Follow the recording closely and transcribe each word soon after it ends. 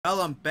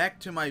Well, I'm back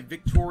to my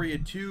Victoria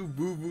 2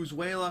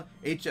 Vuvuzuela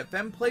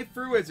HFM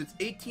playthrough as it's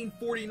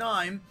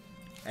 1849,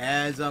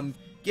 as I'm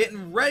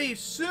getting ready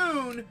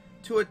soon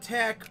to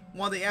attack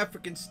one of the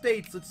African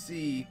states. Let's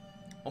see.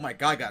 Oh my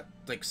god, I got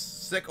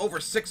like over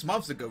 6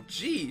 months ago.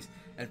 Jeez.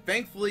 And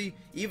thankfully,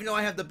 even though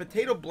I have the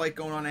potato blight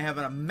going on, I have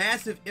a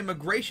massive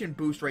immigration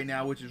boost right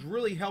now, which is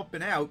really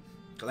helping out.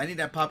 Because I need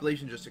that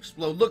population to just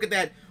explode. Look at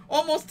that.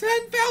 Almost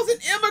 10,000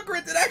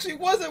 immigrants. It actually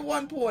was at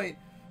one point.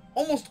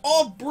 Almost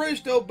all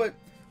British though, but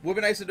would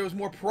be nice if there was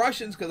more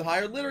Prussians because of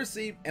higher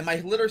literacy, and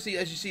my literacy,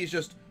 as you see, is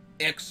just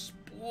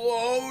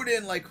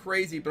exploding like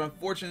crazy. But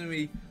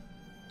unfortunately,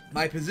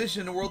 my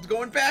position in the world's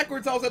going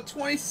backwards. I was at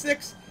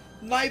 26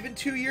 not even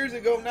 2 years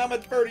ago. Now I'm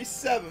at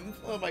 37.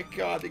 Oh my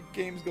god, the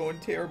game's going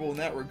terrible in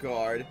that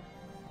regard.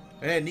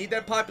 And I need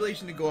that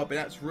population to go up, and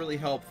that's really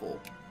helpful.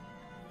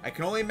 I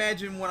can only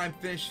imagine when I'm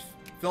finished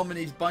filming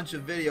these bunch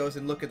of videos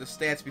and look at the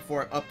stats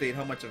before I update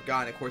how much I've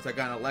gotten. Of course, I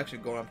got an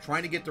election going. I'm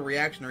trying to get the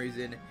reactionaries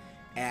in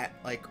at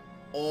like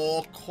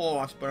all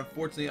costs, but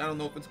unfortunately I don't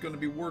know if it's going to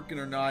be working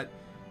or not.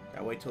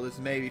 Gotta wait till this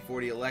May before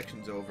the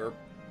election's over.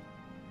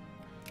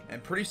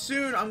 And pretty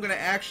soon I'm going to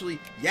actually,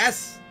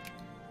 yes!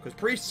 Because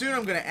pretty soon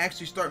I'm going to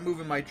actually start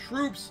moving my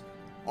troops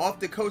off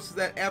the coast of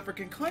that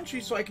African country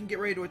so I can get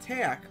ready to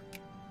attack.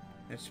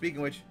 And speaking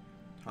of which,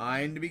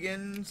 time to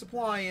begin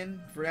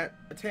supplying for that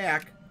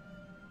attack.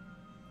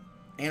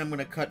 And I'm going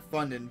to cut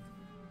funding.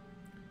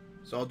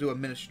 So I'll do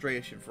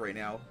administration for right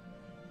now.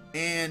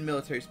 And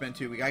military spend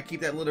too. We gotta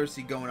keep that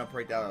literacy going up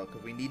right now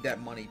because we need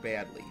that money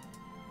badly.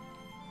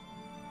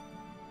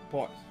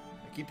 Pause.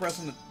 I keep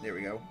pressing the. There we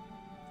go.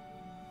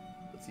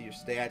 Let's see your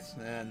stats.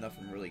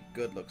 Nothing really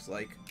good looks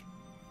like.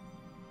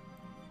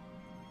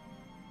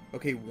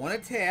 Okay, one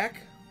attack.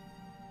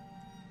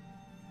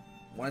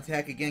 One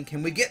attack again.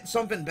 Can we get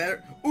something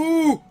better?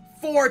 Ooh!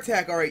 4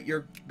 attack! Alright,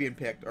 you're being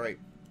picked. Alright.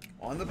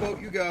 On the boat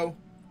you go.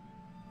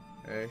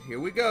 Here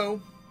we go.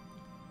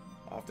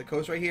 Off the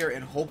coast right here,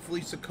 and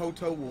hopefully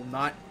Sokoto will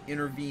not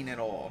intervene at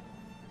all.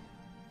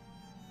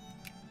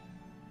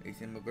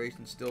 Base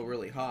immigration's still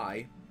really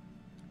high.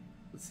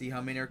 Let's see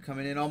how many are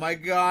coming in. Oh my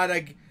god,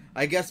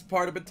 I guess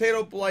part of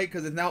potato blight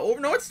because it's now over.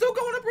 No, it's still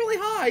going up really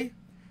high.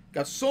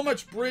 Got so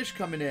much British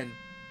coming in.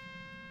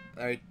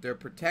 Alright, they're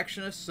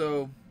protectionists,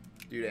 so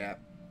do that.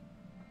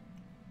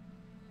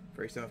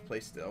 Very 7th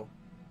place still.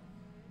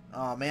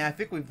 Oh man, I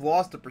think we've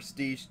lost the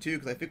prestige too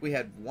because I think we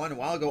had one a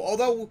while ago.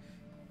 Although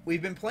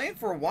we've been playing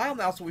for a while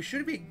now, so we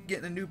should be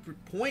getting a new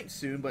point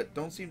soon, but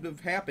don't seem to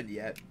have happened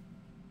yet.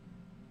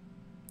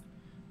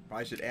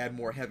 Probably should add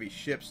more heavy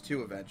ships,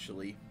 too,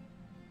 eventually.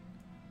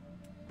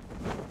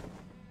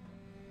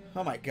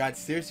 Oh my god,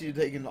 seriously, you're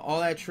taking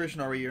all that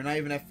attrition already. You're not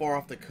even that far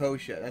off the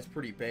coast yet. That's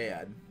pretty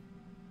bad.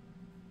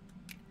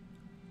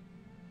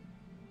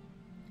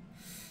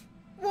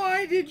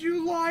 Why did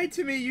you lie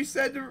to me? You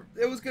said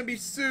it was going to be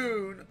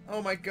soon.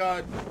 Oh my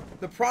god.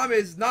 The problem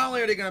is, not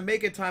only are they going to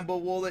make it time, but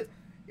will it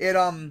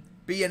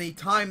be any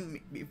time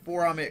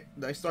before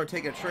I start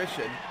taking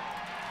attrition.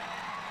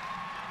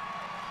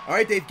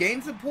 Alright, they've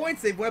gained some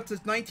points. They've went up to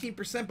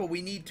 19%, but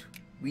we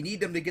need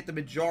them to get the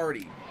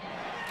majority.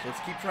 So let's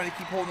keep trying to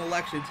keep holding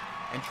elections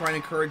and trying to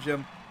encourage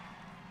them.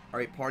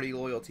 Alright, party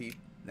loyalty.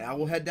 Now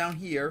we'll head down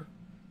here.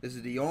 This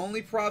is the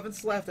only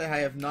province left that I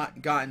have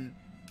not gotten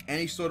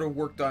any sort of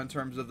work done in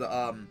terms of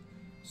the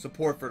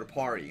support for the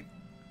party.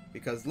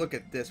 Because look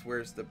at this.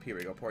 Where's the, here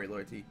we go, party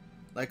loyalty.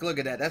 Like, look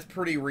at that. That's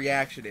pretty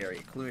reactionary,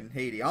 including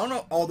Haiti. I don't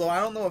know, although I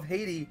don't know if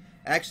Haiti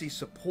actually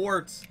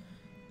supports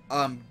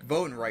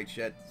voting rights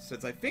yet,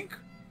 since I think,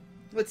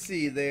 let's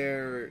see,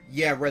 they're,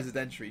 yeah,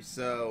 residentiary,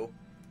 so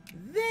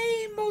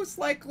they most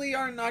likely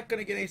are not going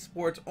to get any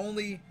support.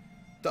 Only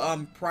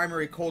the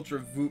primary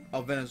culture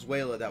of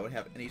Venezuela that would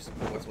have any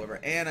support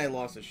whatsoever. And I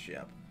lost a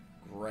ship.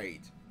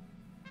 Great.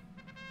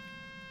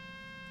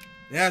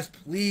 Yes,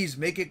 please,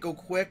 make it go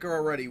quicker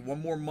already.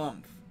 One more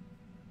month.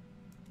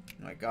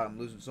 Oh my god, I'm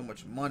losing so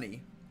much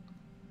money.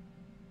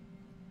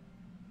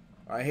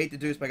 I hate to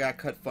do this, but I gotta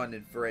cut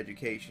funding for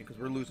education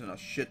because we're losing a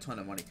shit ton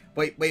of money.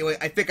 Wait.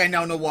 I think I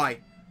now know why.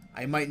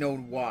 I might know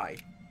why.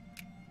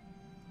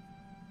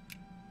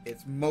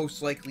 It's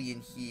most likely in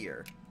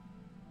here.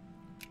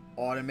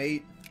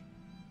 Automate.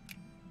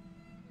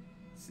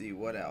 Let's see,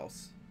 what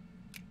else?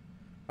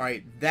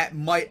 Alright, that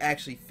might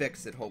actually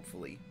fix it,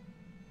 hopefully.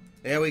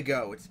 There we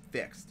go, it's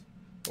fixed.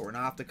 But we're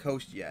not off the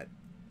coast yet.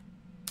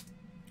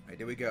 Alright,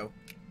 there we go.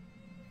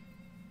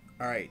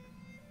 Alright.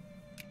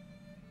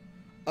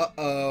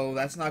 Uh-oh,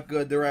 that's not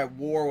good. They're at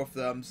war with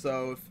them,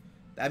 so if,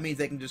 that means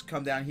they can just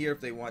come down here if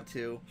they want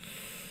to.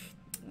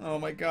 Oh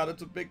my god,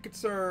 it's a big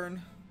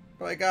concern.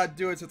 But I gotta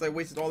do it since I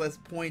wasted all those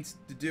points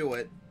to do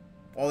it.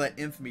 All that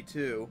infamy,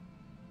 too.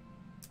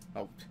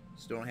 Oh,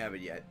 still don't have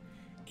it yet.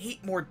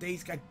 8 more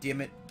days, god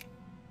damn it.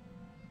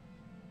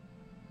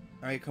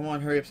 Alright, come on,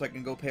 hurry up so I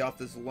can go pay off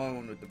this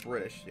loan with the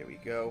British. There we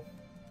go.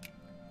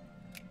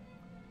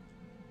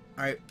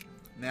 Alright,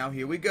 now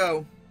here we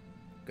go.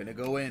 Gonna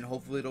go in.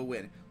 Hopefully it'll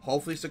win.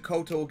 Hopefully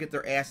Sokoto will get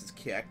their asses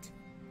kicked.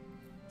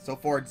 So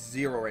far it's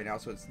 0 right now,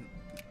 so it's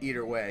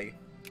either way.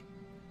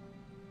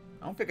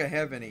 I don't think I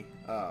have any.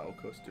 Oh,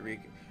 Costa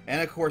Rica.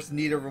 And of course,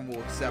 neither of them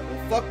will accept.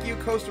 Well, fuck you,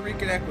 Costa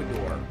Rica and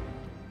Ecuador.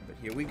 But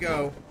here we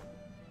go.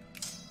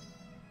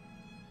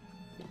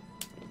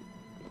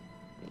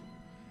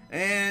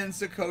 And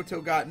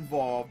Sokoto got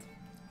involved.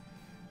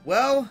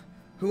 Well,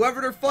 whoever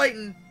they're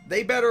fighting,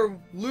 they better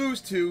lose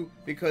to,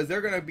 because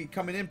they're going to be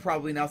coming in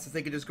probably now, since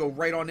they can just go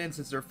right on in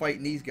since they're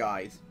fighting these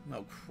guys.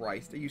 Oh,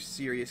 Christ. Are you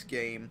serious,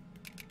 game?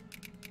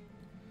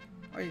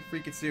 Are you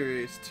freaking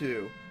serious,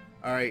 too?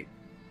 Alright.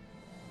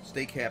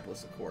 Stay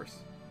capitalist, of course.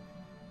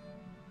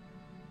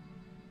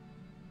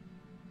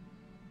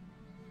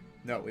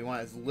 No, we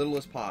want as little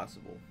as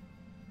possible.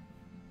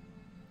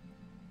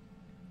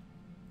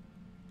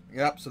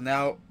 Yep, so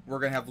now we're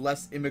going to have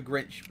less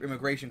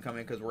immigration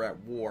coming because we're at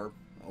war.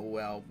 Oh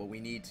well, but we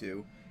need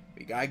to.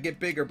 We got to get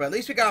bigger, but at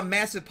least we got a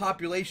massive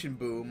population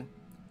boom.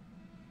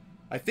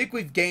 I think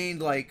we've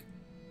gained like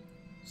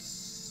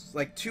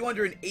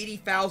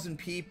 280,000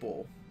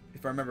 people,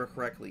 if I remember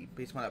correctly,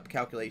 based on that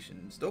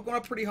calculation. Still going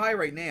up pretty high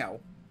right now.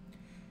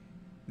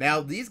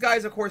 Now, these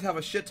guys, of course, have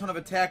a shit ton of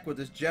attack with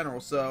this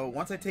general, so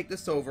once I take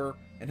this over,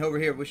 and over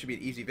here, we should be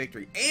an easy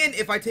victory. And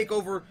if I take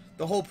over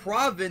the whole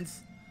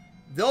province,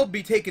 they'll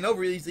be taken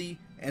over easy,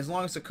 and as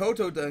long as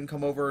Sokoto doesn't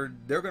come over,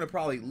 they're going to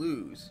probably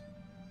lose.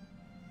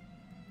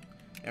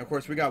 And, of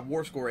course, we got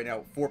war score right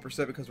now,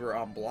 4% because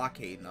we're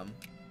blockading them.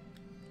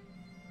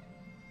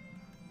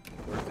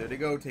 Of course, there they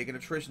go, taking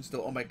attrition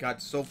still. Oh my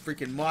god, so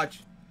freaking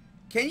much.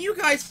 Can you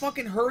guys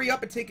fucking hurry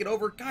up and take it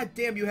over? God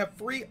damn, you have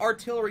free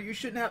artillery. You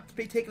shouldn't have to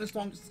be taking this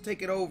long just to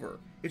take it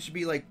over. It should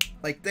be like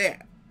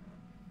that.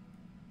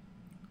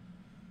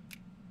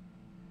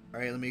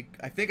 Alright,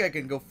 I think I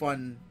can go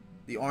fund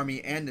the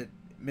army and the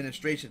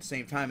administration at the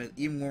same time,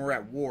 even when we're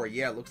at war.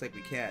 Yeah, it looks like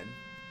we can.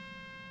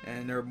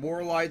 And they're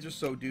moralizers,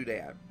 so do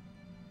that.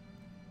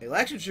 The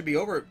election should be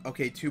over.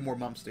 Okay, 2 more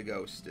months to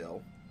go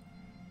still.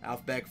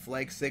 Outback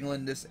flag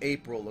signaling this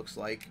April, looks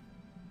like.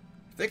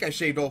 I think I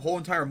shaved a whole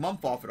entire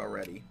month off it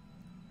already.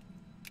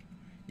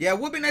 Yeah, it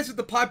would be nice if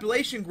the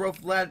population growth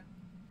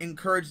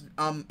encouraged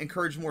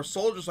more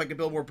soldiers so I could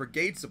build more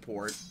brigade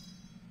support.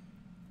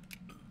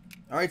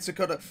 Alright,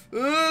 Sokoto.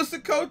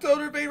 Sokoto,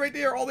 they're invading right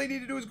there. All they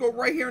need to do is go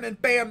right here and then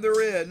bam,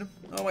 they're in.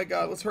 Oh my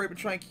god, let's hurry up and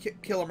try and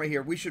kill them right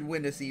here. We should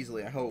win this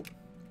easily, I hope.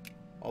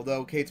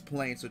 Although, Kate's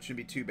playing, so it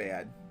shouldn't be too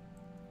bad.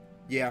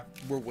 Yeah,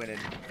 we're winning.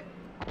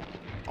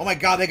 Oh my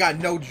god, they got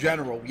no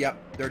general.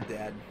 Yep, they're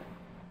dead.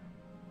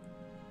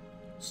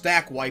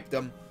 Stack wiped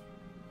them.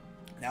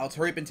 Now let's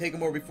hurry up and take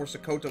them over before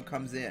Sokoto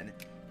comes in.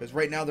 Because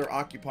right now they're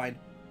occupied.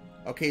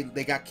 Okay,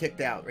 they got kicked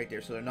out right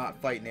there, so they're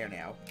not fighting there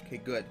now. Okay,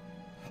 good.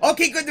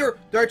 Okay, good,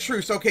 they're a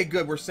truce. Okay,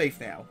 good, we're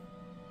safe now.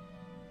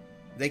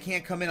 They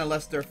can't come in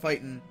unless they're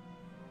fighting.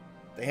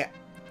 Okay,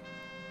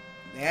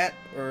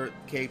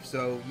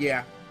 so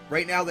yeah.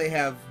 Right now they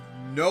have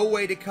no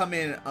way to come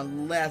in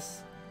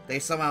unless they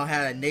somehow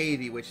had a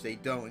navy, which they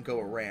don't, and go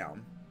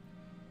around.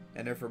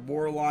 And they're for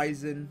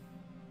moralizing.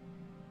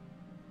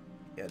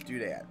 Yeah, do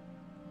that.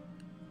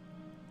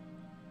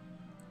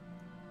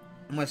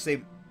 I'm gonna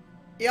say,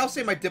 yeah, I'll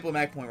say my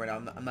diplomatic point right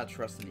now. I'm not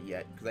trusting it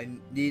yet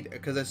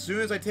because as soon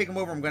as I take them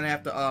over, I'm gonna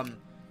have to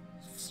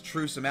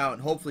truce them out,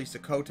 and hopefully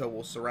Sokoto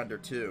will surrender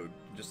too.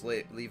 Just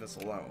leave us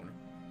alone.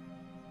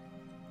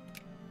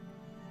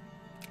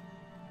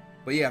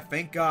 But yeah,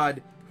 thank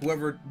God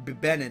whoever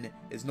Benin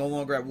is no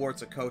longer at war at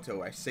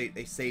Sokoto.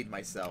 They saved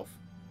myself.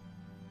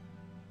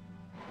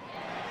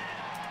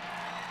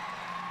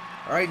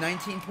 Alright,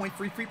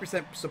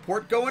 19.33%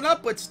 support going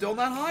up, but still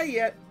not high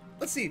yet.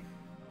 Let's see.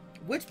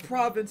 Which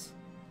province?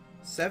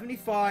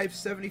 75,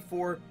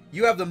 74.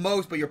 You have the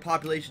most, but your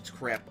population's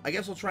crap. I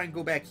guess we'll try and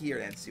go back here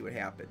and see what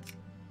happens.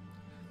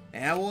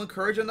 And I will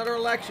encourage another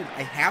election.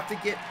 I have to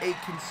get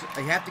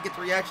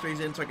the reactionaries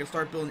in so I can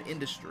start building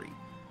industry.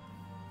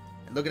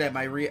 And look at that,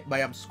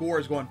 my score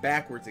is going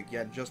backwards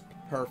again, just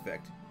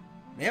perfect.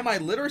 Man, my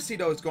literacy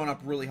though is going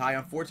up really high.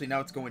 Unfortunately, now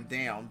it's going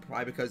down,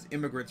 probably because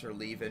immigrants are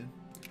leaving.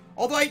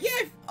 Although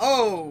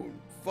oh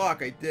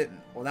fuck, I didn't.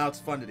 Well, now it's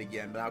funded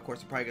again, but now of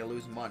course I'm probably gonna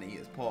lose money.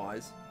 As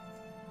pause.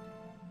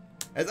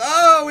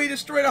 We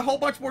destroyed a whole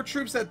bunch more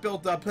troops that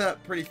built up.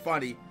 Pretty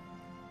funny.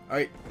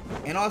 Alright,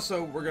 and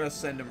also we're gonna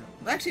send them.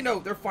 Actually, no,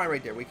 they're fine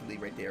right there. We can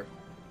leave right there.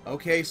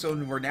 Okay, so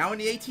we're now in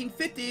the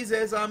 1850s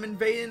as I'm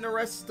invading the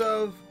rest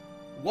of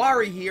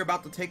Wari here,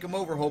 about to take them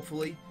over,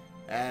 hopefully.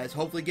 As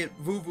hopefully get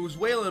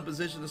Vuvuzuela in a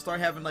position to start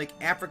having, like,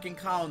 African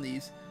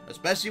colonies.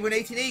 Especially when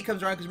 1880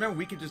 comes around, because remember,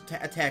 we could just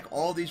attack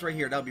all these right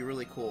here. That would be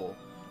really cool.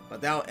 But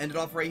that'll end it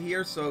off right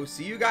here, so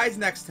see you guys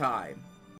next time.